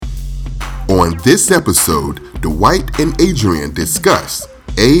On this episode, Dwight and Adrian discuss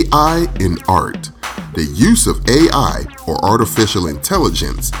AI in art. The use of AI, or artificial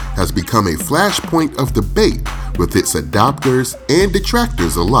intelligence, has become a flashpoint of debate with its adopters and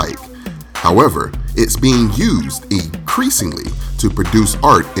detractors alike. However, it's being used increasingly to produce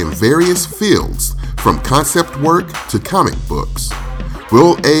art in various fields, from concept work to comic books.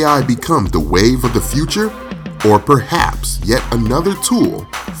 Will AI become the wave of the future, or perhaps yet another tool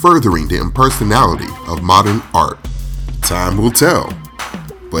furthering the impersonality of modern art? Time will tell.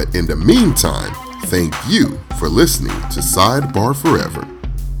 But in the meantime, thank you for listening to Sidebar Forever.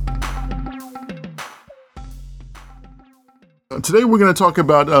 Today we're going to talk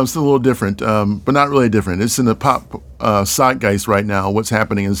about something a little different, but not really different. It's in the pop zeitgeist right now, what's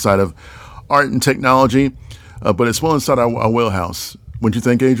happening inside of art and technology, but it's well inside our wheelhouse. Wouldn't you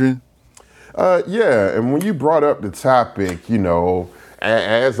think, Adrian? Yeah, and when you brought up the topic,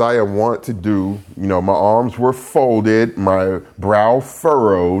 as I am wont to do, my arms were folded, my brow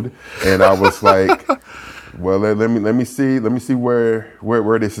furrowed, and I was like, well, let me see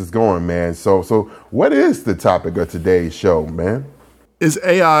where this is going, man. So what is the topic of today's show, man? Is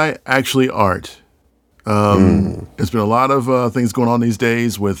AI actually art? There's been a lot of things going on these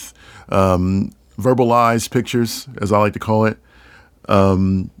days with verbalized pictures, as I like to call it,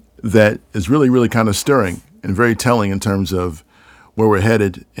 that is really, really kind of stirring and very telling in terms of where we're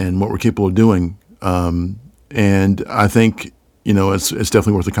headed and what we're capable of doing. And I think, it's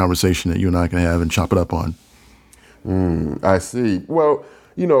definitely worth a conversation that you and I can have and chop it up on. I see. Well,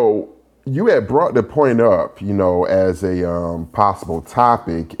 you had brought the point up, as a possible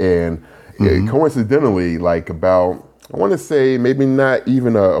topic, and coincidentally, like about, I want to say maybe not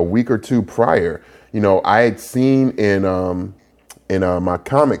even a week or two prior, I had seen in my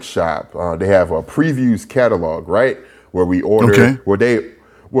comic shop, they have a previews catalog, right? Where we order,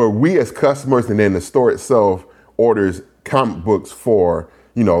 where we as customers, and then the store itself orders comic books for,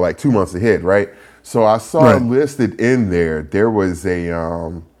 like 2 months ahead, right? So I saw listed in there, there was a,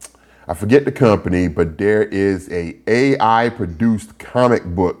 I forget the company, but there is a AI produced comic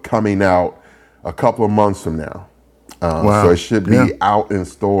book coming out a couple of months from now. So it should be out in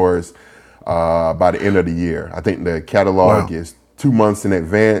stores by the end of the year. I think the catalog is 2 months in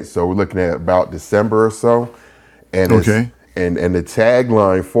advance, so we're looking at about December or so. And and the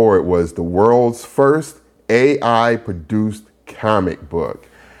tagline for it was the world's first AI produced comic book.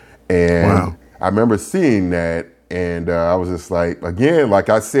 And I remember seeing that, and I was just like, again, like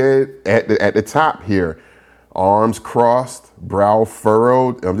I said at the top here, arms crossed, brow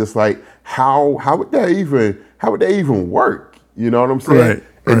furrowed. I'm just like, how would that even work? You know what I'm saying?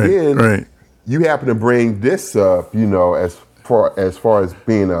 You happen to bring this up, as far as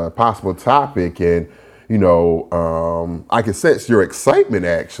being a possible topic, and I can sense your excitement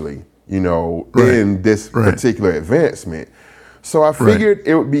actually, in this particular advancement. So I figured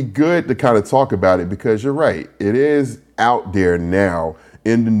it would be good to kind of talk about it, because you're right, it is out there now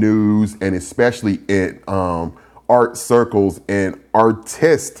in the news, and especially in art circles and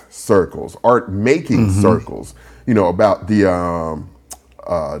artist circles, art making circles, about the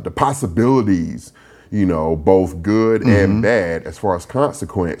possibilities, both good and bad as far as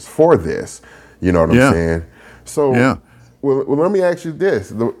consequence for this. You know what I'm saying? So, well, let me ask you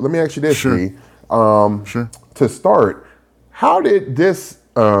this. Lee. To start, how did this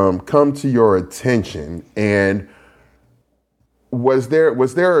come to your attention? And was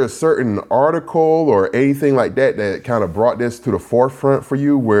there a certain article or anything like that kind of brought this to the forefront for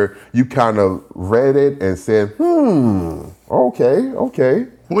you, where you kind of read it and said, okay.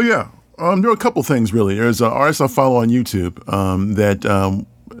 Well, yeah. There are a couple things, really. There's an artist I follow on YouTube that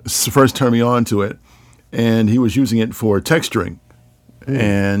first turned me on to it, and he was using it for texturing.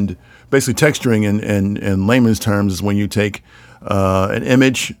 And basically texturing in layman's terms is when you take an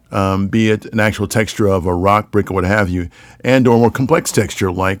image, be it an actual texture of a rock, brick, or what have you, and or more complex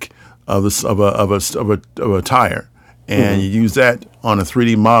texture like of a tire, and you use that on a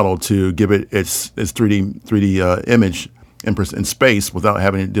 3D model to give it its 3D image in space without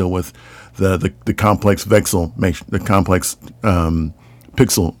having to deal with the complex pixel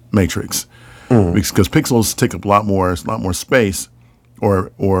matrix, because pixels take up a lot more space,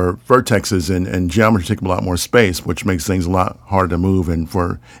 or vertexes and geometry take up a lot more space, which makes things a lot harder to move and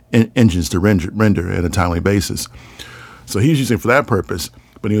for engines to render at a timely basis. So he's using it for that purpose,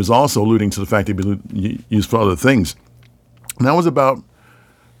 but he was also alluding to the fact that it be used for other things. And that was about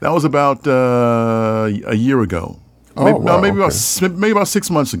a year ago. Maybe about 6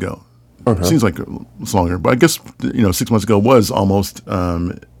 months ago. Seems like it's longer, but I guess 6 months ago was almost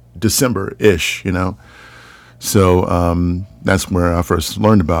December-ish. So that's where I first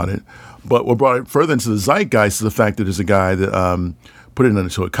learned about it. But what brought it further into the zeitgeist is the fact that there's a guy that put it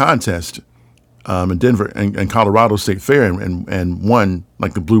into a contest in Denver and Colorado State Fair and won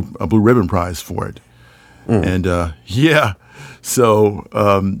like a blue ribbon prize for it. And so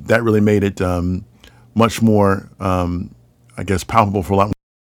that really made it much more, I guess, palpable for a lot more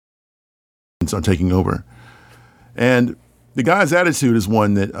people on taking over. And the guy's attitude is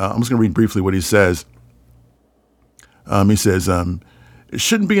one that I'm just going to read briefly what he says. He says, it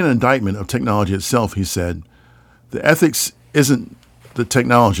shouldn't be an indictment of technology itself, he said. The ethics isn't the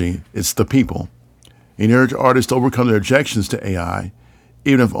technology, it's the people. He urged artists to overcome their objections to AI,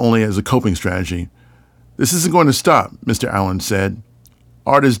 even if only as a coping strategy. This isn't going to stop, Mr. Allen said.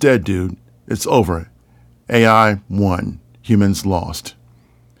 Art is dead, dude. It's over. AI won. Humans lost.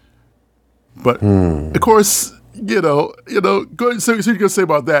 But, of course, go ahead. So you're going to say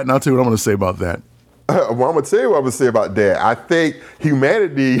about that, and I'll tell you what I'm going to say about that. Well, I'm gonna tell you what I'm gonna say about that. I think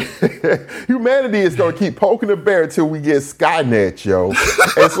humanity is gonna keep poking the bear until we get Skynet, yo.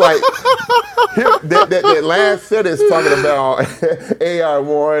 It's like that last sentence talking about AI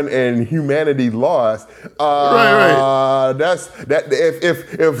won and humanity lost. Right. That's that. If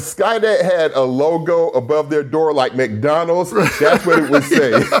Skynet had a logo above their door like McDonald's, that's what it would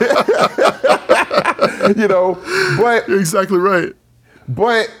say. But You're exactly right.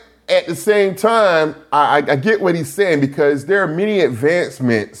 But at the same time, I get what he's saying, because there are many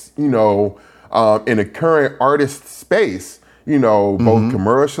advancements, in the current artist space, both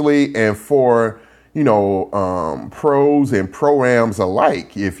commercially and for, pros and programs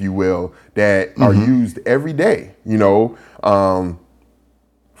alike, if you will, that are used every day.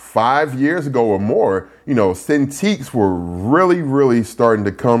 5 years ago or more, Cintiqs were really, really starting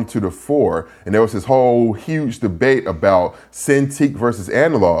to come to the fore. And there was this whole huge debate about Cintiq versus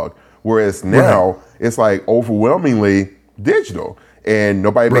analog, whereas now it's like overwhelmingly digital and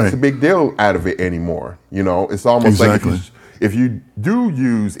nobody makes a big deal out of it anymore. It's almost like if you do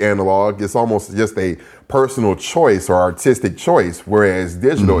use analog, it's almost just a personal choice or artistic choice, whereas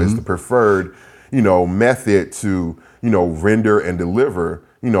digital is the preferred, method to, render and deliver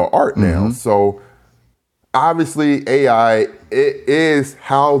art now. So obviously AI, it is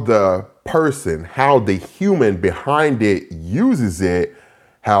how the person, how the human behind it uses it.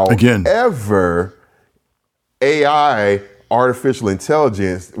 However, AI, artificial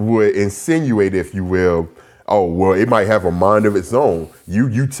intelligence, would insinuate, if you will, oh, well, it might have a mind of its own.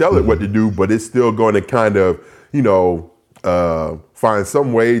 You tell it what to do, but it's still going to kind of, find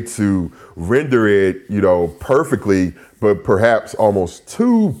some way to render it, perfectly, but perhaps almost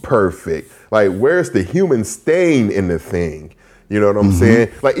too perfect. Like, where's the human stain in the thing? You know what I'm saying?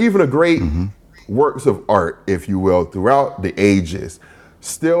 Like, even a great works of art, if you will, throughout the ages,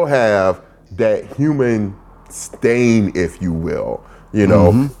 still have that human stain, if you will.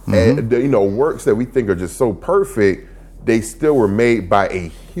 And works that we think are just so perfect, they still were made by a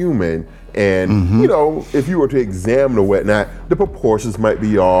human. And, if you were to examine or whatnot, the proportions might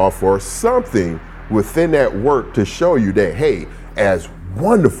be off or something within that work to show you that, hey, as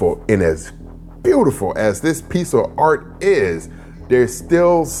wonderful and as beautiful as this piece of art is, there's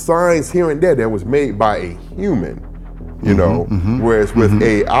still signs here and there that was made by a human, whereas with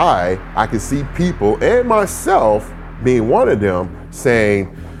AI, I can see people and myself being one of them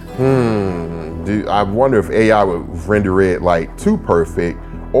saying, I wonder if AI would render it like too perfect,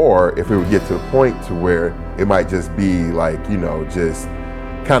 or if it would get to the point to where it might just be like, just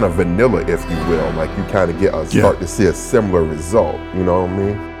kind of vanilla, if you will, like you kind of start to see a similar result, you know what I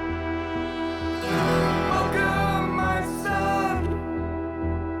mean? Welcome, my son.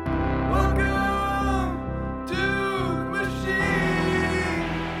 Welcome to the machine.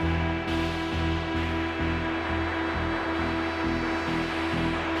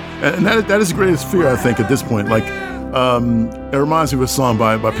 And that is the greatest fear, I think, at this point. Like, it reminds me of a song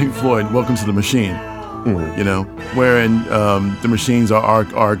by Pink Floyd, "Welcome to the Machine." Wherein the machines are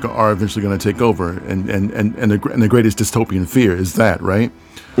eventually going to take over, and the greatest dystopian fear is that, right?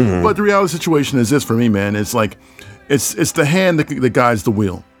 But the reality situation is this for me, man. It's like it's the hand that guides the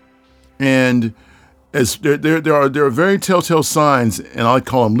wheel, and as there are very telltale signs, and I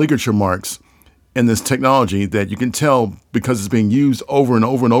call them ligature marks, in this technology that you can tell because it's being used over and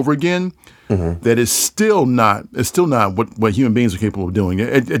over and over again. That is still not what human beings are capable of doing.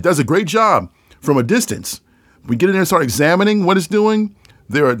 It does a great job from a distance. We get in there and start examining what it's doing.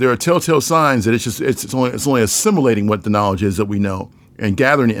 There are telltale signs that it's only assimilating what the knowledge is that we know and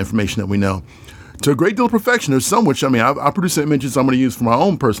gathering the information that we know to a great deal of perfection. There's some which I produce images I'm going to use for my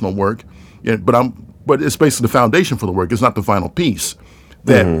own personal work, but it's basically the foundation for the work. It's not the final piece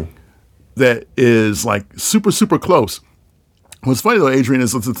that is like super, super close. What's funny though, Adrian,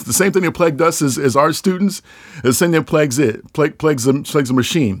 is it's the same thing that plagued us as art students. It's the same thing that plagues the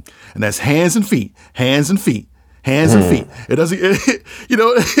machine, and that's hands and feet, hands and feet, hands and feet. It doesn't,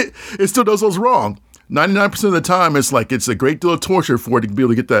 it still does those wrong. 99% of the time, it's a great deal of torture for it to be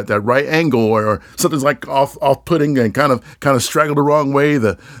able to get that right angle, or something's like off-putting and kind of straggled the wrong way.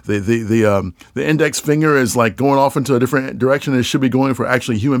 The index finger is like going off into a different direction than it should be going for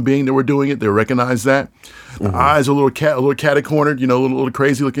actually a human being that we're doing it. They recognize that. The eyes are a little catty-cornered, a little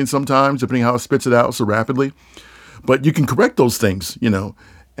crazy looking sometimes, depending how it spits it out so rapidly. But you can correct those things, And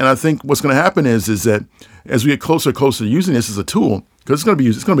I think what's going to happen is that as we get closer and closer to using this as a tool, because it's going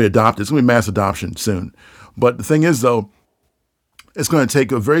to be adopted, it's going to be mass adoption soon. But the thing is, though, it's going to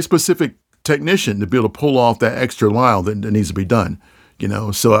take a very specific technician to be able to pull off that extra mile that needs to be done.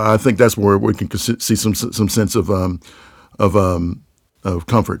 So I think that's where we can see some sense of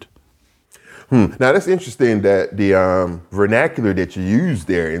comfort. Now, that's interesting that the vernacular that you use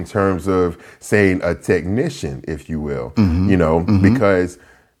there in terms of saying a technician, if you will, because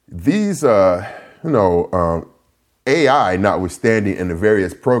these, AI notwithstanding and the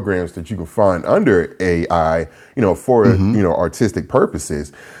various programs that you can find under AI, for, artistic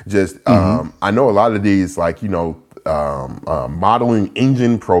purposes, just, I know a lot of these, modeling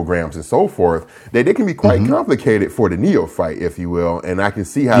engine programs and so forth, they can be quite complicated for the neophyte, if you will. And I can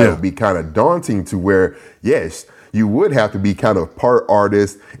see how it would be kind of daunting to where, yes, you would have to be kind of part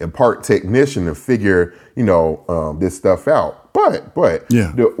artist and part technician to figure, this stuff out. But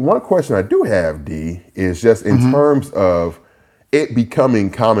the one question I do have, D, is just in terms of it becoming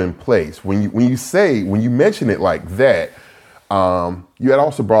commonplace. When you mention it like that, you had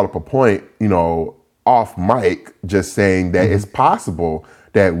also brought up a point, off mic, just saying that it's possible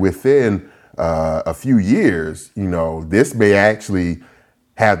that within a few years, this may actually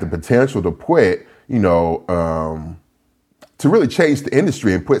have the potential to put, to really change the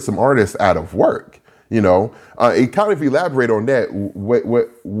industry and put some artists out of work. It kind of elaborate on that.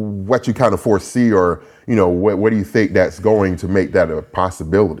 What you kind of foresee, or what do you think that's going to make that a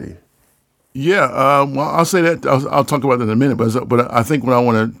possibility? Yeah, well, I'll say that. I'll talk about that in a minute. But I think what I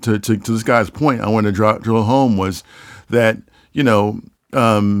wanted to this guy's point, I wanted to drill home was that we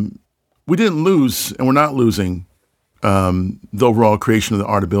didn't lose, and we're not losing the overall creation of the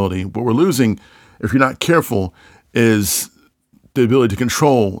art ability. What we're losing, if you're not careful, is the ability to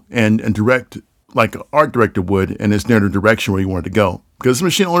control and direct, like an art director would, in its narrative direction where you want it to go. Because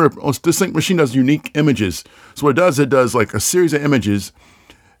this machine does unique images. So what it does like a series of images,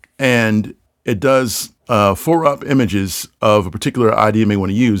 and it does 4-up images of a particular idea you may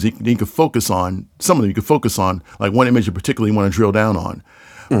want to use. You can focus on some of them. You can focus on like one image in particular you want to drill down on.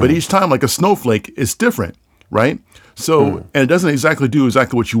 But each time, like a snowflake, it's different, right? So, and it doesn't exactly do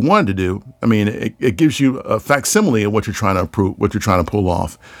what you wanted to do. I mean, it gives you a facsimile of what you're trying to prove, what you're trying to pull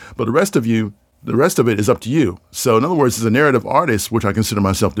off. But the rest of it is up to you. So in other words, as a narrative artist, which I consider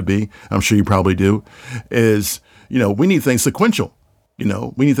myself to be, I'm sure you probably do, is, we need things sequential.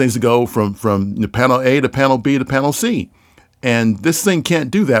 We need things to go from panel A to panel B to panel C. And this thing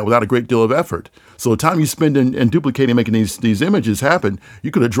can't do that without a great deal of effort. So the time you spend in duplicating, making these images happen,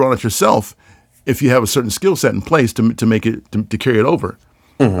 you could have drawn it yourself if you have a certain skill set in place to make it, to carry it over.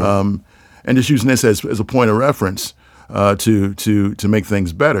 And just using this as a point of reference to make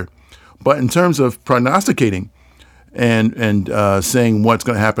things better. But in terms of prognosticating and saying what's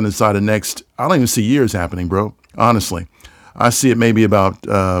going to happen inside the next, I don't even see years happening, bro. Honestly, I see it maybe about.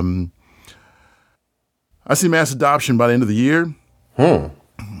 I see mass adoption by the end of the year. And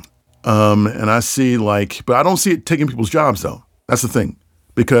I see but I don't see it taking people's jobs though. That's the thing,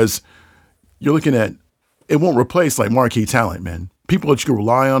 because you're looking at, it won't replace like marquee talent, man. People that you can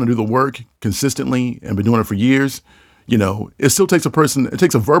rely on and do the work consistently and been doing it for years. It still takes a person, it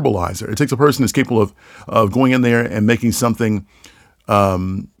takes a verbalizer. It takes a person that's capable of going in there and making something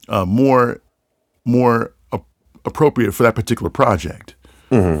more appropriate for that particular project.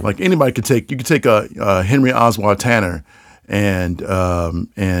 Like anybody could take, you could take a Henry Oswald Tanner and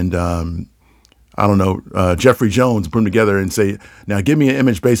I don't know, Jeffrey Jones, put them together and say, now give me an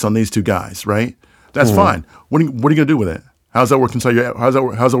image based on these two guys, right? That's fine. What are you going to do with it? How's that work inside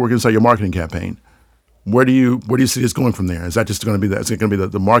your marketing campaign? Where do you see this going from there? Is that just going to be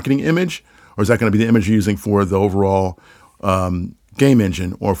the marketing image, or is that going to be the image you're using for the overall game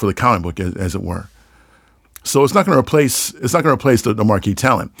engine or for the comic book, as it were? So it's not going to replace the marquee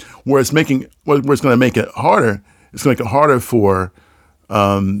talent. Where it's going to make it harder, it's going to make it harder for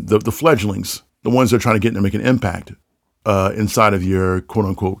the fledglings, the ones that are trying to get in and make an impact inside of your quote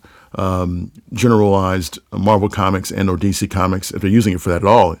unquote generalized Marvel comics and or DC comics, if they're using it for that at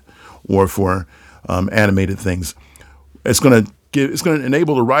all, or for animated things. it's going to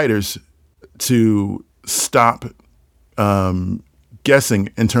enable the writers to stop guessing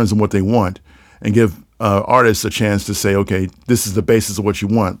in terms of what they want, and give artists a chance to say, okay, this is the basis of what you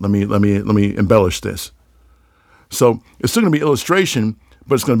want. Let me embellish this. So it's still going to be illustration, but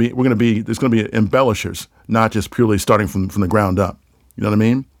there's going to be embellishers, not just purely starting from the ground up. You know what I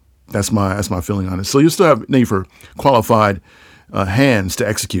mean? That's my feeling on it. So you still have need for qualified hands to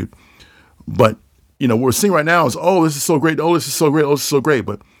execute, but what we're seeing right now is, oh, this is so great. Oh, this is so great. Oh, this is so great.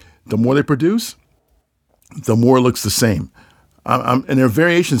 But the more they produce, the more it looks the same. And there are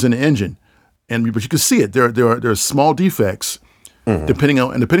variations in the engine, but you can see it. There are small defects, depending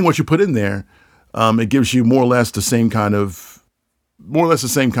on what you put in there. It gives you more or less the same kind of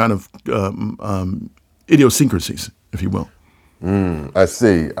idiosyncrasies, if you will. I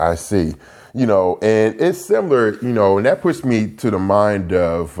see. And it's similar, and that puts me to the mind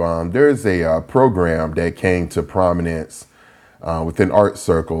of there's a program that came to prominence within art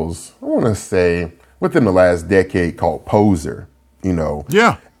circles, I want to say within the last decade, called Poser,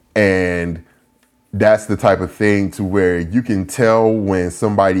 Yeah. And that's the type of thing to where you can tell when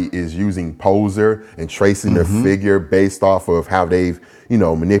somebody is using Poser and tracing their figure based off of how they've,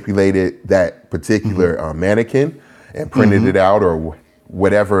 manipulated that particular mannequin and printed it out, or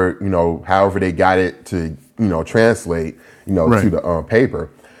whatever, however they got it to, translate, Right. to the paper.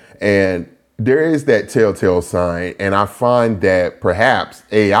 And there is that telltale sign. And I find that perhaps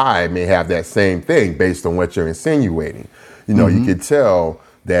AI may have that same thing based on what you're insinuating. You could tell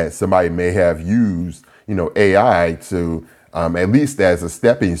that somebody may have used, AI to, at least as a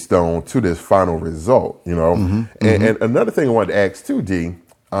stepping stone to this final result, And another thing I wanted to ask too, D,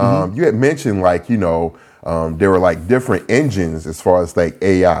 you had mentioned there were like different engines as far as like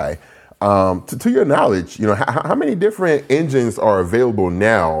AI. To your knowledge, how many different engines are available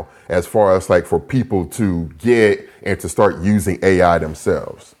now as far as like for people to get and to start using AI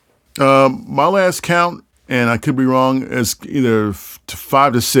themselves? My last count, and I could be wrong, is either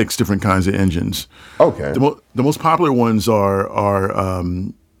 5 to 6 different kinds of engines. Okay. The most popular ones are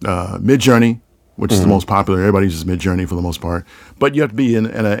Midjourney, which is the most popular. Everybody uses Midjourney for the most part, but you have to be in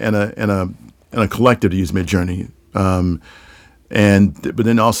a collective to use Midjourney. But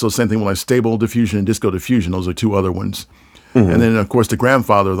then also same thing with like Stable Diffusion and Disco Diffusion. Those are 2 other ones. And then of course the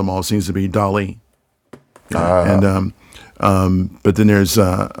grandfather of them all seems to be DALL-E. But then there's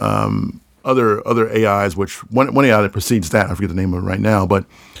other AIs, which one AI that precedes that, I forget the name of it right now, but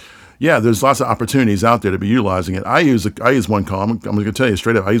yeah, there's lots of opportunities out there to be utilizing it. I use one called, I'm going to tell you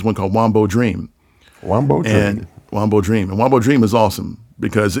straight up, I use one called Wombo Dream. Wombo Dream. And Wombo Dream is awesome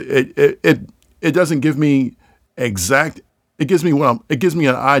because it doesn't give me exact. It gives me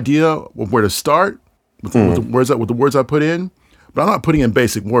an idea of where to start with the words I put in, but I'm not putting in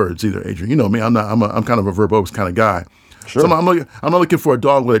basic words either, Adrian. You know me. I'm kind of a verbose kind of guy. Sure. So I'm not looking for a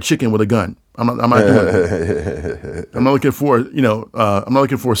dog with a chicken with a gun. I'm not doing that. I'm not looking for I'm not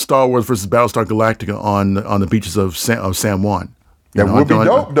looking for Star Wars versus Battlestar Galactica on the beaches of San Juan. That would be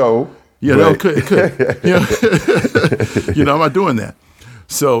dope though. Yeah, no, it could. Yeah. I'm not doing that.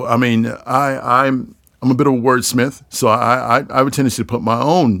 So I mean, I'm a bit of a wordsmith, so I have a tendency to put my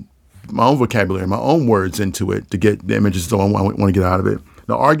own vocabulary, my own words into it to get the images that I want to get out of it.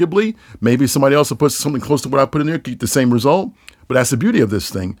 Now, arguably, maybe somebody else will put something close to what I put in there, get the same result. But that's the beauty of this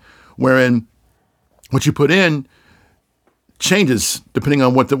thing, wherein what you put in changes depending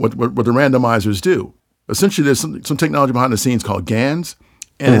on what the randomizers do. Essentially, there's some technology behind the scenes called GANs,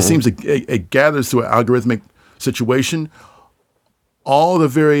 and it seems it gathers through an algorithmic situation all the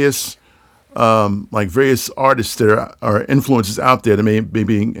various artists that are influences out there that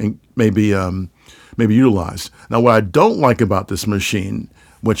may be utilized. Now, what I don't like about this machine,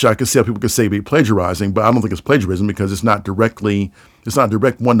 which I can see how people could say be plagiarizing, but I don't think it's plagiarism because it's not a direct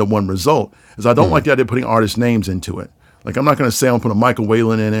one-to-one result, is I don't like the idea of putting artist names into it. Like, I'm not going to say I'm going to put a Michael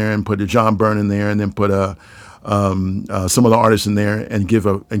Whalen in there and put a John Byrne in there and then put some other artists in there and give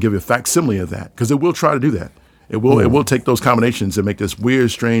a facsimile of that, because it will try to do that. It will take those combinations and make this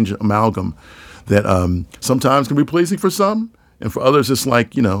weird, strange amalgam that sometimes can be pleasing for some, and for others it's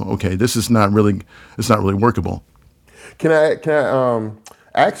like, okay, this is not really workable. Can I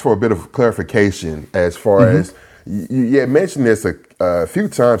ask for a bit of clarification as far as you had mentioned this a few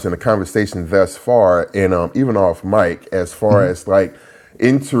times in the conversation thus far, and even off mic, as far as like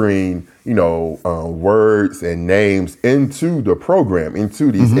entering words and names into the program,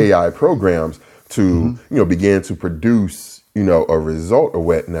 into these AI programs to begin to produce a result or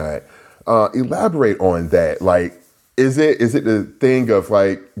whatnot. Elaborate on that. Like, Is it the thing of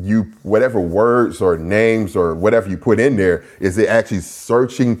like you whatever words or names or whatever you put in there, is it actually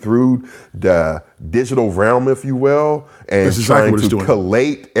searching through the digital realm, if you will, and That's exactly trying what it's to doing.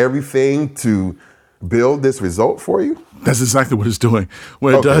 collate everything to build this result for you? That's exactly what it's doing.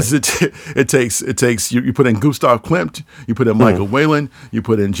 What it Okay. does, it takes you put in Gustav Klimt, you put in Michael Whalen, you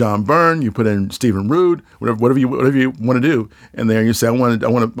put in John Byrne, you put in Stephen Rood, whatever you want to do, and there you say I want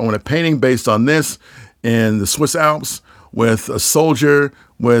a painting based on this in the Swiss Alps with a soldier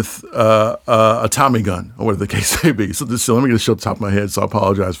with a Tommy gun or whatever the case may be. So let me get this show off the top of my head. So I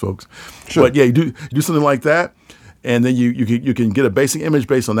apologize, folks. Sure. But yeah, you do something like that, and then you can get a basic image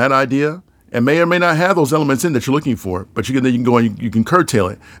based on that idea. And may or may not have those elements in that you're looking for, but you can go and you can curtail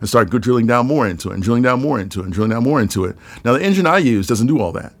it and start drilling down more into it and drilling down more into it and drilling down more into it. Now the engine I use doesn't do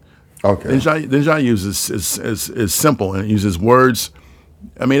all that. Okay. The engine I use is simple and it uses words.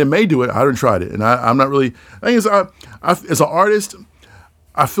 I mean, it may do it. I haven't tried it, and I'm not really. I think as an artist,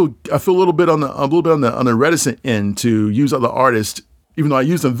 I feel a little bit on the reticent end to use other artists, even though I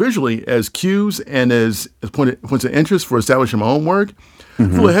use them visually as cues and as points of interest for establishing my own work. I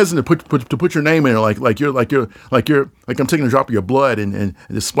feel hesitant to put your name in, like I'm taking a drop of your blood and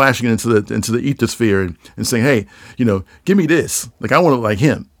just splashing it into the ethosphere and saying, hey, give me this. Like I want to like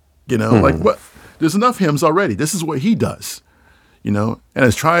him, like what? There's enough hymns already. This is what he does, and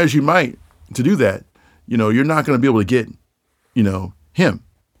as try as you might to do that, you're not going to be able to get, him,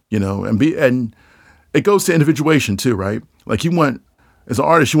 and it goes to individuation too, right? Like as an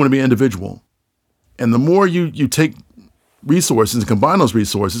artist, you want to be individual, and the more you take resources and combine those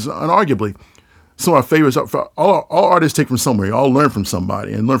resources, unarguably, some of our favorites all artists take from somewhere. You all learn from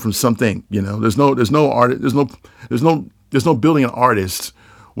somebody and learn from something. There's no building an artist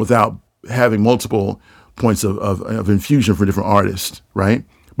without having multiple points of infusion for different artists, right?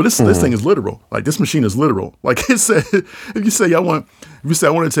 But this thing is literal. Like this machine is literal. Like it said, if you say I want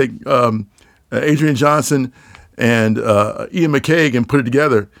to take Adrian Johnson and Ian McCaig and put it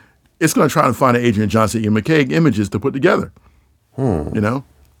together, it's going to try and find an Adrian Johnson, Ian McCaig images to put together,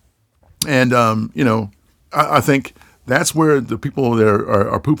 and I think that's where the people that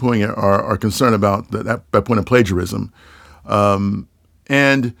are poo-pooing it are concerned about that point of plagiarism,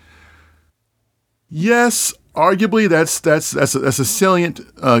 and yes, arguably that's a salient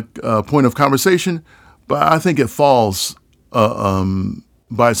point of conversation, but I think it falls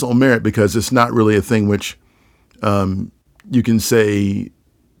by its own merit because it's not really a thing which you can say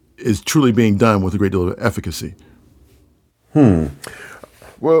is truly being done with a great deal of efficacy.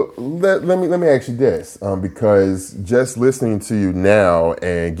 Well, let me ask you this, because just listening to you now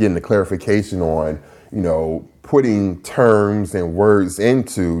and getting the clarification on, putting terms and words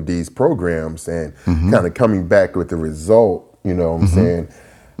into these programs and kind of coming back with the result, what I'm saying?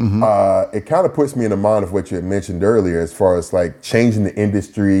 It kind of puts me in the mind of what you had mentioned earlier, as far as like changing the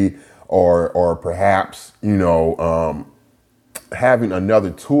industry or perhaps, having another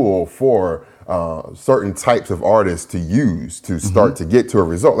tool for certain types of artists to use to start to get to a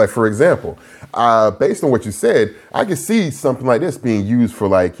result. Like, for example, based on what you said, I could see something like this being used for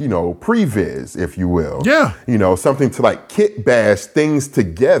like, previs, if you will. Yeah. Something to like kit bash things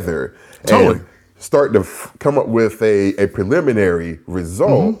together. Totally. And start to come up with a preliminary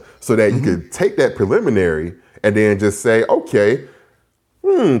result so that you could take that preliminary and then just say, okay,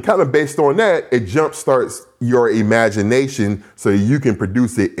 kind of based on that, it jumpstarts your imagination so you can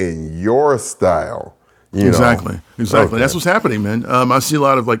produce it in your style. Exactly. Okay. That's what's happening, man. I see a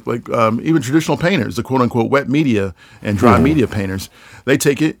lot of like even traditional painters, the quote unquote wet media and dry media painters. They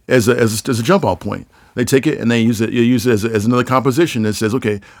take it as a jump off point. They take it and they use it. You use it as another composition that says,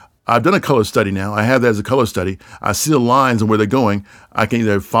 okay, I've done a color study now. I have that as a color study. I see the lines and where they're going. I can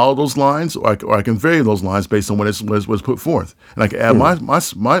either follow those lines or I can vary those lines based on what was put forth, and I can add my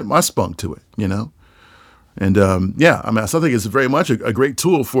spunk to it. And I think it's very much a great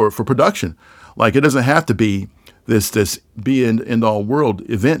tool for production. Like it doesn't have to be this be in all world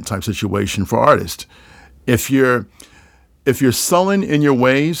event type situation for artists. If you're sullen in your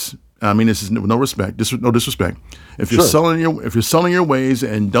ways, I mean this is no disrespect. If you're sullen in your ways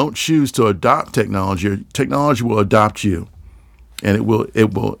and don't choose to adopt technology, technology will adopt you, and it will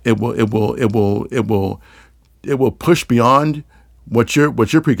push beyond what your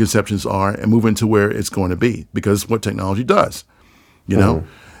preconceptions are and move into where it's going to be, because what technology does,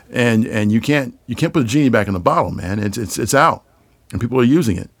 and you can't put the genie back in the bottle, man. It's out, and people are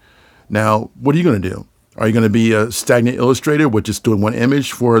using it. Now, what are you going to do? Are you going to be a stagnant illustrator with just doing one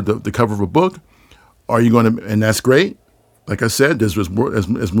image for the cover of a book? Are you going to, and that's great. Like I said, there's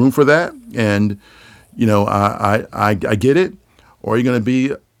room for that, and I get it. Or are you going to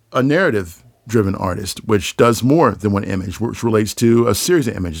be a narrative driven artist, which does more than one image, which relates to a series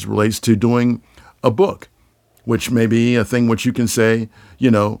of images, relates to doing a book, which may be a thing which you can say,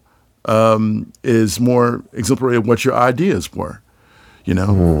 is more exemplary of what your ideas were,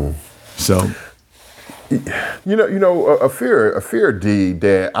 So, a fear D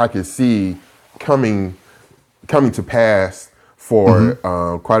that I could see coming to pass for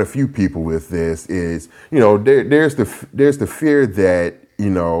quite a few people with this is, there's the fear that,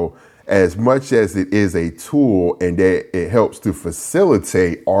 as much as it is a tool and that it helps to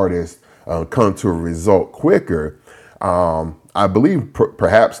facilitate artists come to a result quicker, I believe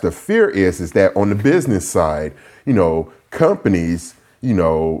perhaps the fear is that on the business side, companies,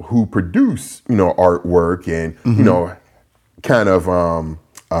 who produce, artwork and, kind of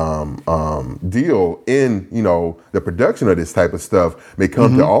deal in, the production of this type of stuff may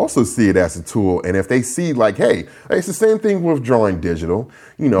come to also see it as a tool. And if they see like, hey, it's the same thing with drawing digital,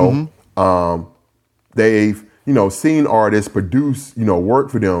 they've, seen artists produce, work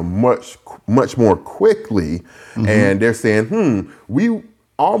for them much more quickly. And they're saying, we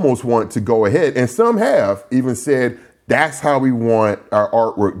almost want to go ahead. And some have even said, that's how we want our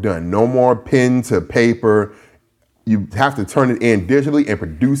artwork done. No more pen to paper. You have to turn it in digitally and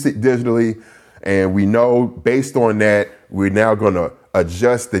produce it digitally. And we know based on that, we're now going to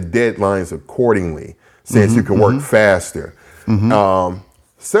adjust the deadlines accordingly since you can work faster.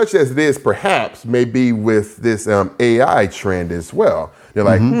 Such as this perhaps may be with this AI trend as well. They're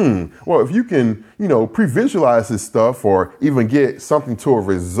like, well, if you can, pre-visualize this stuff or even get something to a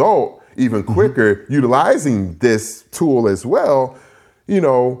result even quicker utilizing this tool as well,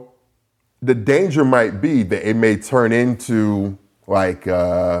 the danger might be that it may turn into like,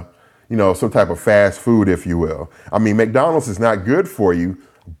 some type of fast food, if you will. I mean, McDonald's is not good for you,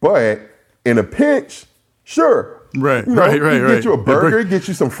 but in a pinch, sure. Right. Get you a burger, get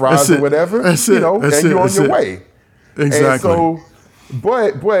you some fries or whatever, and you're on your way. Exactly. And so,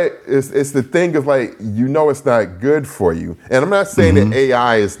 but it's the thing of like, it's not good for you. And I'm not saying that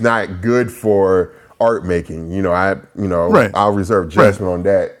AI is not good for art making. I'll reserve judgment on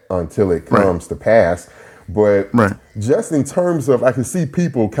that until it comes to pass. But just in terms of, I can see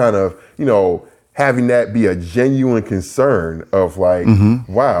people kind of, having that be a genuine concern of like,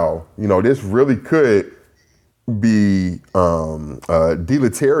 wow, this really could be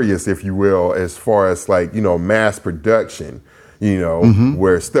deleterious, if you will, as far as like, mass production,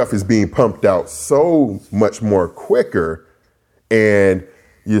 where stuff is being pumped out so much more quicker, and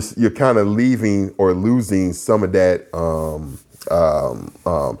you're kind of leaving or losing some of that,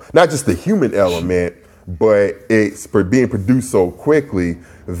 not just the human element, but it's being produced so quickly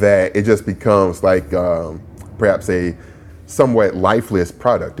that it just becomes like perhaps a somewhat lifeless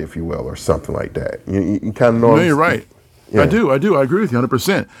product, if you will, or something like that. You kind of know. No, you're right. Yeah. I do. I agree with you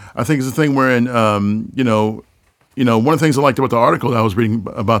 100%. I think it's a thing wherein, one of the things I liked about the article that I was reading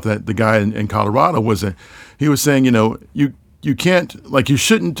about the guy in Colorado was that he was saying, you can't, like, you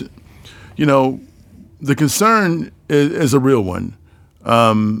shouldn't, the concern is a real one,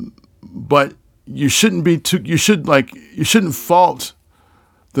 but you shouldn't fault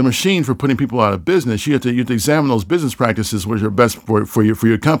the machine for putting people out of business. You have to examine those business practices which are best for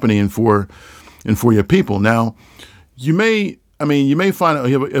your company and for your people. Now, you may find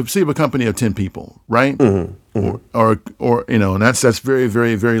you have a company of 10 people, right? Or and that's very,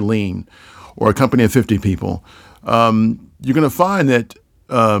 very, very lean, or a company of 50 people. You're going to find that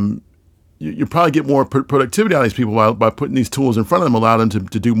you probably get more productivity out of these people by putting these tools in front of them, allow them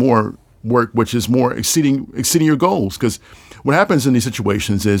to do more work, which is more exceeding your goals. Because what happens in these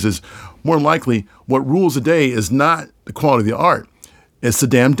situations is more than likely what rules the day is not the quality of the art, it's the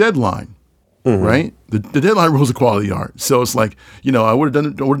damn deadline, right? The deadline rules the quality of the art. So it's like, I would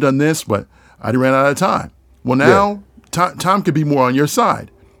have done this, but I ran out of time. Well, now time could be more on your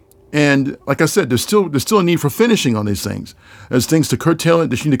side. And like I said, there's still a need for finishing on these things. There's things to curtail it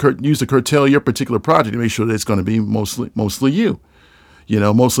that you need to use to curtail your particular project to make sure that it's going to be mostly you.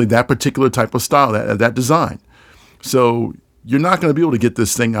 Mostly that particular type of style, that design. So you're not going to be able to get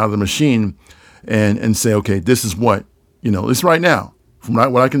this thing out of the machine and say, okay, this is what, it's right now, from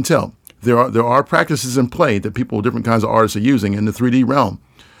what I can tell. There are practices in play that people, different kinds of artists are using in the 3D realm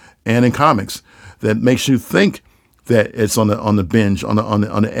and in comics that makes you think that it's on the binge, on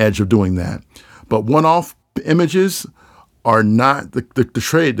the edge of doing that. But one-off images are not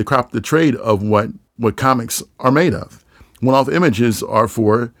the trade of what comics are made of. One-off images are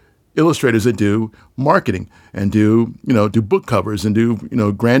for illustrators that do marketing and do book covers and do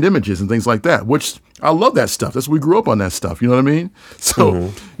grand images and things like that, which I love that stuff. That's we grew up on that stuff. You know what I mean?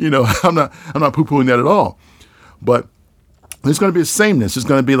 So I'm not poo-pooing that at all. But There's going to be a sameness. It's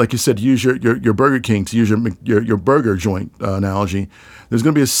going to be, like you said, to use your Burger King, to use your burger joint analogy. There's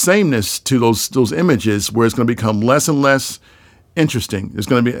going to be a sameness to those images where it's going to become less and less interesting. It's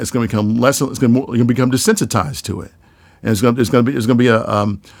going to become less. It's going to become desensitized to it, and it's going to be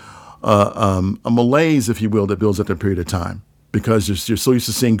a malaise, if you will, that builds up that period of time because you're so used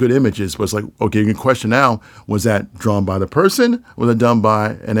to seeing good images. But it's like, okay, you can question now: was that drawn by the person? Was it done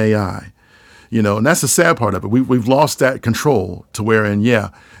by an AI? And that's the sad part of it. We've lost that control to wherein,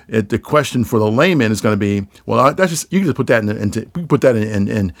 the question for the layman is going to be, well, that's just, you can just put that in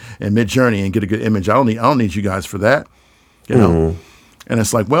Midjourney and get a good image. I don't need you guys for that, And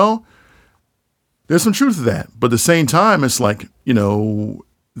it's like, well, there's some truth to that, but at the same time, it's like,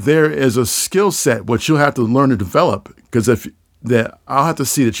 there is a skill set which you'll have to learn to develop because I'll have to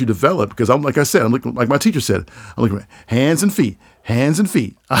see that you develop because I'm like I said, I'm looking like my teacher said, I'm looking at hands and feet.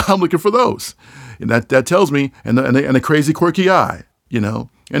 I'm looking for those, and that tells me, and the crazy quirky eye,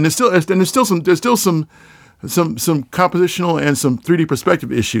 And there's still some compositional and some 3D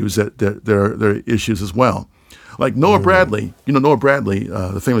perspective issues that there are issues as well. Like Noah Bradley, Noah Bradley,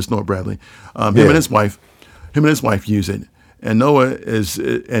 the famous Noah Bradley, him and his wife use it, and Noah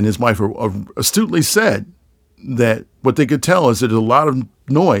and his wife are astutely said that what they could tell is that there's a lot of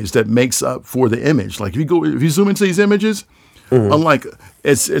noise that makes up for the image. Like if you zoom into these images, unlike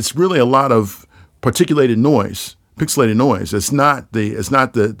it's really a lot of pixelated noise. It's not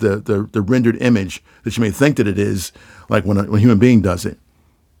the rendered image that you may think that it is, like when a human being does it.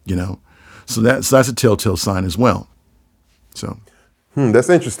 So that's a telltale sign as well. So that's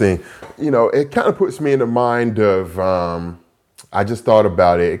interesting. It kind of puts me in the mind of. I just thought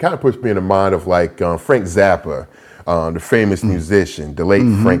about it. It kind of puts me in the mind of like Frank Zappa, the famous musician, the late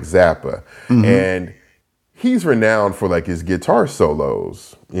Frank Zappa, and he's renowned for like his guitar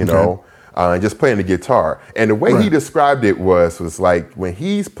solos, and just playing the guitar. And the way he described it was like when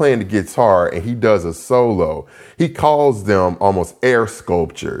he's playing the guitar and he does a solo, he calls them almost air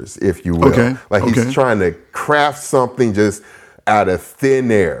sculptures, if you will. He's trying to craft something just out of thin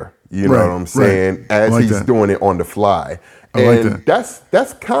air. You know what I'm saying? As he's doing it on the fly. And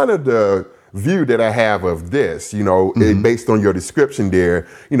that's kind of the view that I have of this, based on your description there,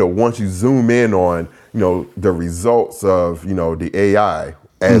 once you zoom in on, the results of, the AI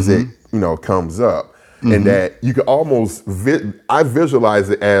as it, comes up and that you can almost, I visualize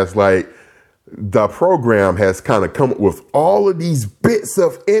it as like the program has kind of come up with all of these bits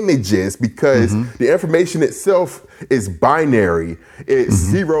of images because the information itself is binary. It's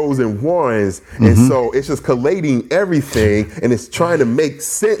zeros and ones. And so it's just collating everything and it's trying to make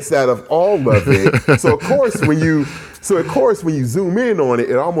sense out of all of it. So of course, when you zoom in on it,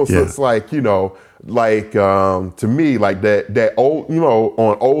 it almost looks like, to me, like that old,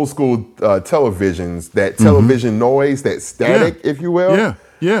 on old school televisions, that television noise, that static, if you will.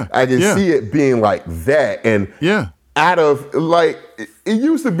 I can see it being like that. And out of like, it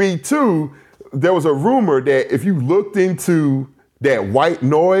used to be too, there was a rumor that if you looked into that white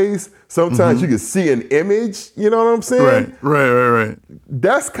noise, sometimes you could see an image, you know what I'm saying? Right.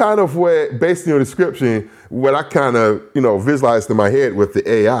 That's kind of what, based on your description, what I kind of, visualized in my head with the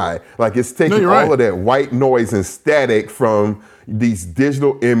AI. Like it's taking all of that white noise and static from these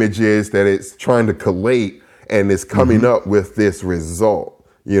digital images that it's trying to collate and it's coming up with this result.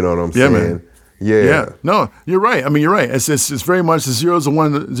 You know what I'm saying? Man. Yeah. No, you're right. I mean, you're right. It's very much the zeros and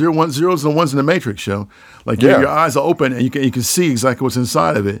ones in the Matrix show. Like your eyes are open and you can see exactly what's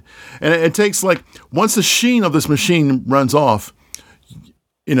inside of it. And it takes like once the sheen of this machine runs off,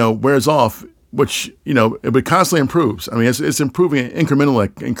 wears off, which it constantly improves. I mean, it's improving incremental,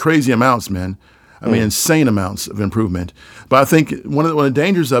 like in crazy amounts, man. I mean, insane amounts of improvement. But I think one of the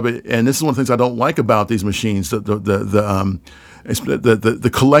dangers of it, and this is one of the things I don't like about these machines, the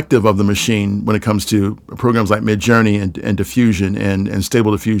collective of the machine when it comes to programs like Midjourney and diffusion and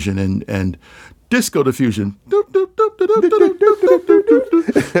stable diffusion and disco diffusion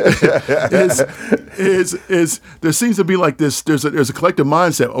is there seems to be like this. There's a collective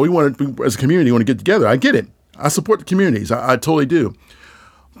mindset. Oh, we want to, as a community, want to get together. I get it. I support the communities. I totally do.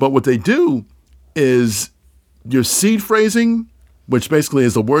 But what they do is your seed phrasing, which basically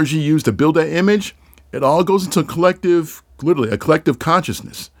is the words you use to build that image. It all goes into literally a collective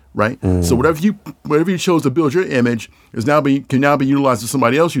consciousness, right? So whatever you chose to build your image can now be utilized by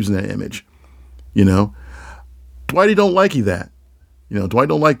somebody else using that image. Dwighty don't like that. Dwight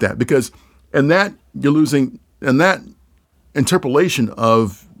don't like that because in that you're losing, in that interpolation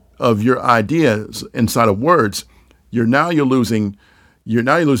of your ideas inside of words, you're losing your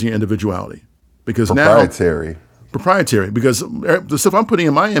individuality because proprietary because the stuff I'm putting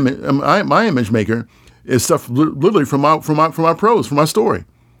in my image maker is stuff literally from my prose, from my story.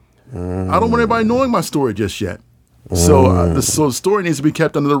 I don't want anybody knowing my story just yet. So the story needs to be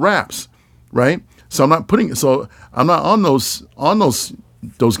kept under the wraps, right? So I'm not on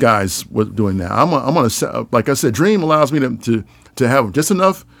those guys with doing that. I'm gonna, like I said, Dream allows me to have just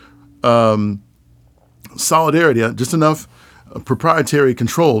enough solidarity, just enough proprietary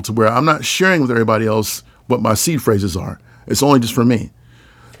control to where I'm not sharing with everybody else what my seed phrases are. It's only just for me.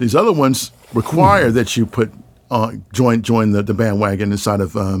 These other ones require that you put join the bandwagon inside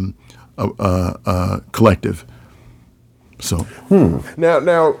of collective. So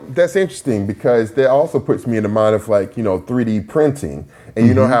Now that's interesting because that also puts me in the mind of 3D printing, and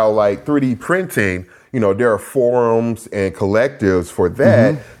you know how 3D printing, there are forums and collectives for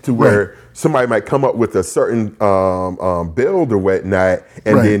that to where somebody might come up with a certain build or whatnot,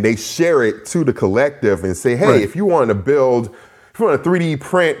 and then they share it to the collective and say, hey, if you want to 3D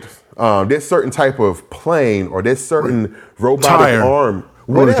print this certain type of plane or this certain robotic arm,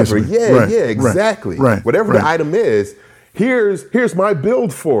 whatever. Exactly. Whatever the item is, here's my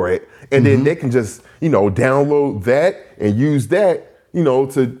build for it. And then they can just, download that and use that,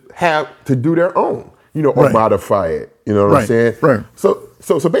 to do their own, or modify it. You know what I'm saying? Right. So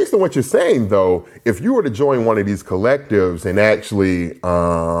based on what you're saying though, if you were to join one of these collectives and actually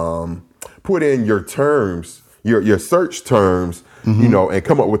put in your terms, your search terms, and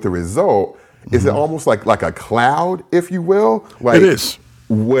come up with the result, is it almost like a cloud, if you will? It is.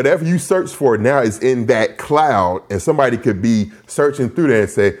 Whatever you search for now is in that cloud, and somebody could be searching through there and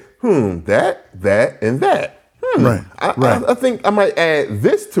say, that, and that. I think I might add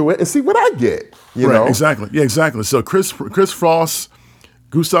this to it and see what I get. You know? Exactly. Yeah, exactly. So Chris Frost,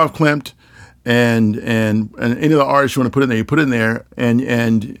 Gustav Klimt, and any of the artists you want to put in there, you put in there,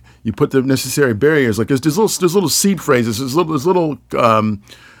 and you put the necessary barriers. Like there's little seed phrases, there's little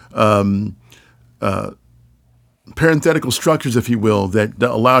parenthetical structures, if you will, that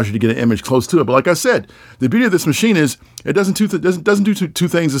allows you to get an image close to it. But like I said, the beauty of this machine is it doesn't do two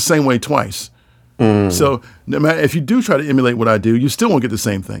things the same way twice. So no matter if you do try to emulate what I do, you still won't get the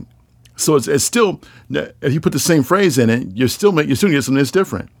same thing. So it's still, if you put the same phrase in it, you're still get something that's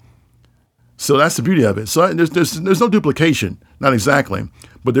different. So that's the beauty of it. So there's no duplication, not exactly,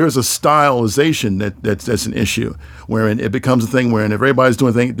 but there is a stylization that's an issue, wherein it becomes a thing wherein if everybody's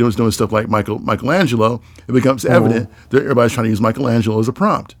doing stuff like Michelangelo, it becomes evident that everybody's trying to use Michelangelo as a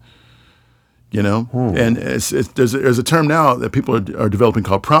prompt. And there's a term now that people are developing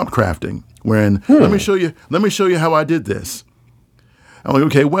called prompt crafting, wherein let me show you how I did this. I'm like,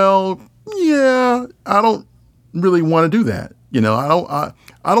 okay, well, yeah, I don't really want to do that.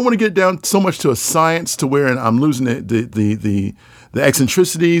 I don't want to get down so much to a science to where I'm losing the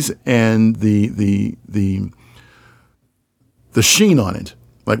eccentricities and the sheen on it,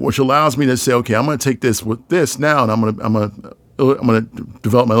 like which allows me to say, okay, I'm going to take this with this now, and I'm going to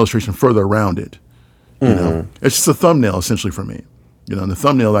develop my illustration further around it. It's just a thumbnail essentially for me. And the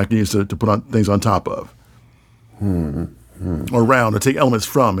thumbnail I can use to put on things on top of, or around, or take elements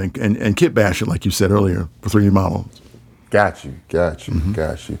from and kit bash it, like you said earlier, for 3D models. Got you.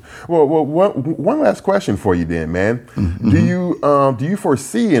 Well, one last question for you then, man. Do you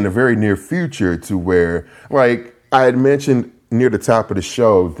foresee in the very near future to where, like I had mentioned near the top of the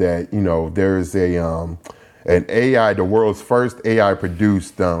show, that there's an AI, the world's first AI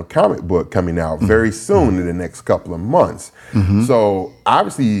produced comic book coming out very soon in the next couple of months. So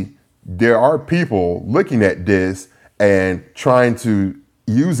obviously there are people looking at this and trying to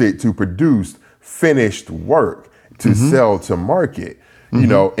use it to produce finished work to sell to market,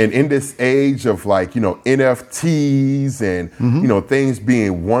 and in this age of NFTs and, things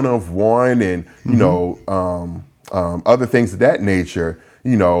being one of one and, other things of that nature,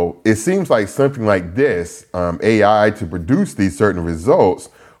 it seems like something like this, AI to produce these certain results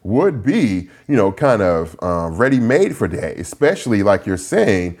would be, kind of ready-made for that, especially like you're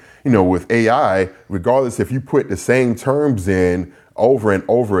saying, with AI, regardless if you put the same terms in over and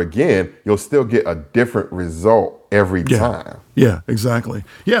over again, you'll still get a different result every time. Yeah, exactly.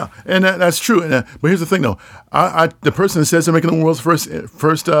 Yeah, and that's true. But here's the thing, though. The person that says they're making the world's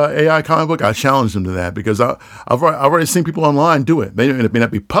first AI comic book, I challenge them to that because I've already seen people online do it. It may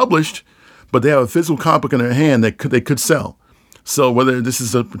not be published, but they have a physical comic book in their hand that they could sell. So whether this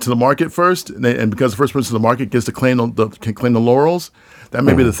is to the market first, and because the first person to the market gets to claim the laurels, that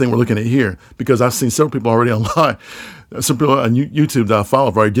may be the thing we're looking at here. Because I've seen several people already online. Some people on YouTube that I follow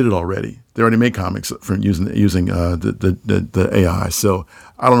have already did it already. They already made comics from using the AI. So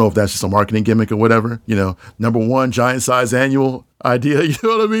I don't know if that's just a marketing gimmick or whatever. Number one, giant size annual idea. You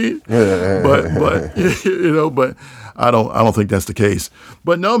know what I mean? But but I don't think that's the case.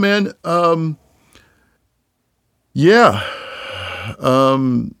 But no, man. Yeah.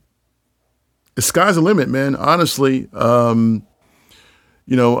 The sky's the limit, man. Honestly, I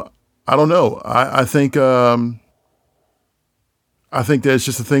don't know. I think that's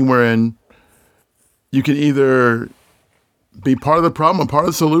just a thing wherein you can either be part of the problem or part of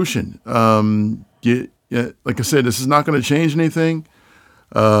the solution. Like I said, this is not going to change anything.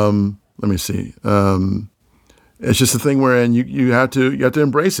 Let me see. It's just a thing wherein you have to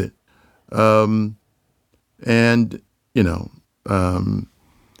embrace it. And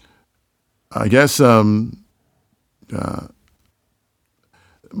I guess my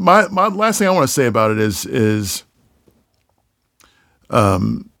last thing I want to say about it is I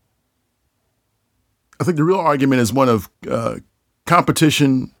think the real argument is one of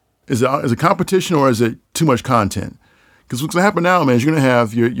competition. Is it competition or is it too much content? Because what's going to happen now, man, is you're going to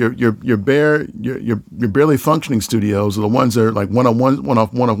have your barely functioning studios, or the ones that are like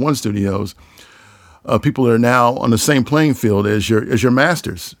one-of-one studios. People that are now on the same playing field as your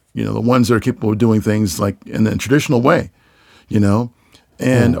masters. The ones that are capable of doing things like in the traditional way.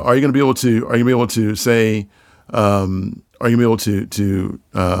 And are you going to be able to? Are you going to be able to say? Are you going to be able to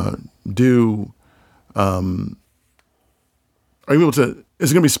do? Are you able to? Is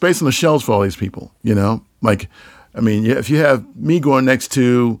there going to be space on the shelves for all these people? If you have me going next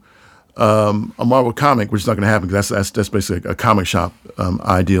to a Marvel comic, which is not going to happen because that's basically a comic shop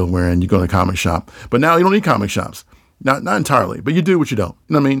ideal, wherein you go to a comic shop. But now you don't need comic shops, not entirely, but you do what you don't.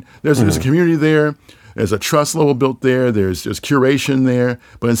 You know what I mean? There's a community there. There's a trust level built there. There's curation there.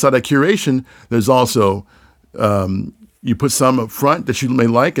 But inside that curation, there's also you put some up front that you may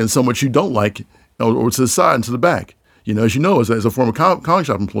like and some which you don't like, or to the side and to the back. As you know, as a former comic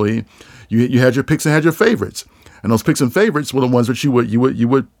shop employee, you had your picks and had your favorites. And those picks and favorites were the ones that you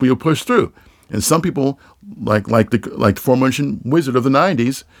would push through. And some people, like the aforementioned Wizard of the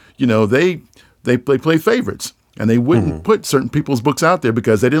 '90s, they play favorites, and they wouldn't put certain people's books out there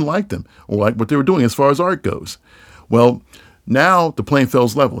because they didn't like them or like what they were doing as far as art goes. Well, now the playing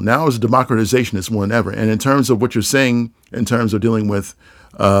field's level. Now is a democratization. It's more than ever. And in terms of what you're saying, in terms of dealing with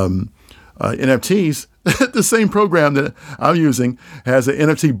NFTs. The same program that I'm using has an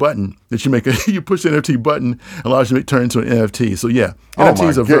NFT button that you you push the NFT button, allows you to turn into an NFT. So yeah,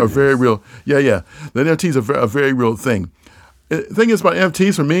 NFTs are very real. Yeah. The NFTs are a very real thing. The thing is about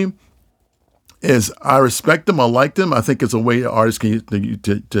NFTs for me is I respect them. I like them. I think it's a way artists can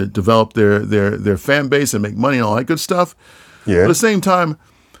to develop their fan base and make money and all that good stuff. Yeah. But at the same time,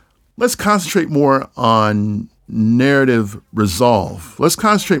 let's concentrate more on narrative resolve. Let's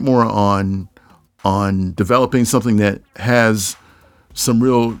concentrate more on developing something that has some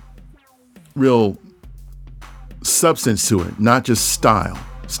real substance to it, not just style.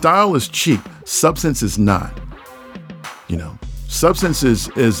 Style is cheap. Substance is not. Substance is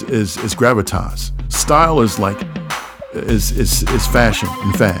gravitas. Style is is fashion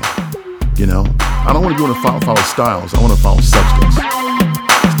and fad. I don't want to follow styles. I want to follow substance.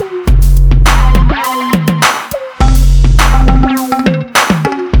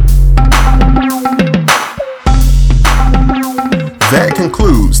 That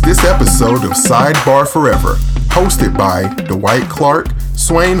concludes this episode of Sidebar Forever, hosted by Dwight Clark,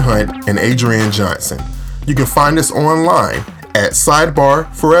 Swain Hunt, and Adrian Johnson. You can find us online at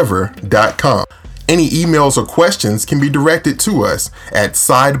sidebarforever.com. Any emails or questions can be directed to us at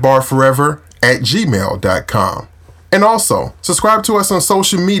sidebarforever@gmail.com. And also, subscribe to us on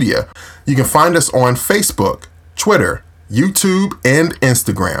social media. You can find us on Facebook, Twitter, YouTube, and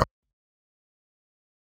Instagram.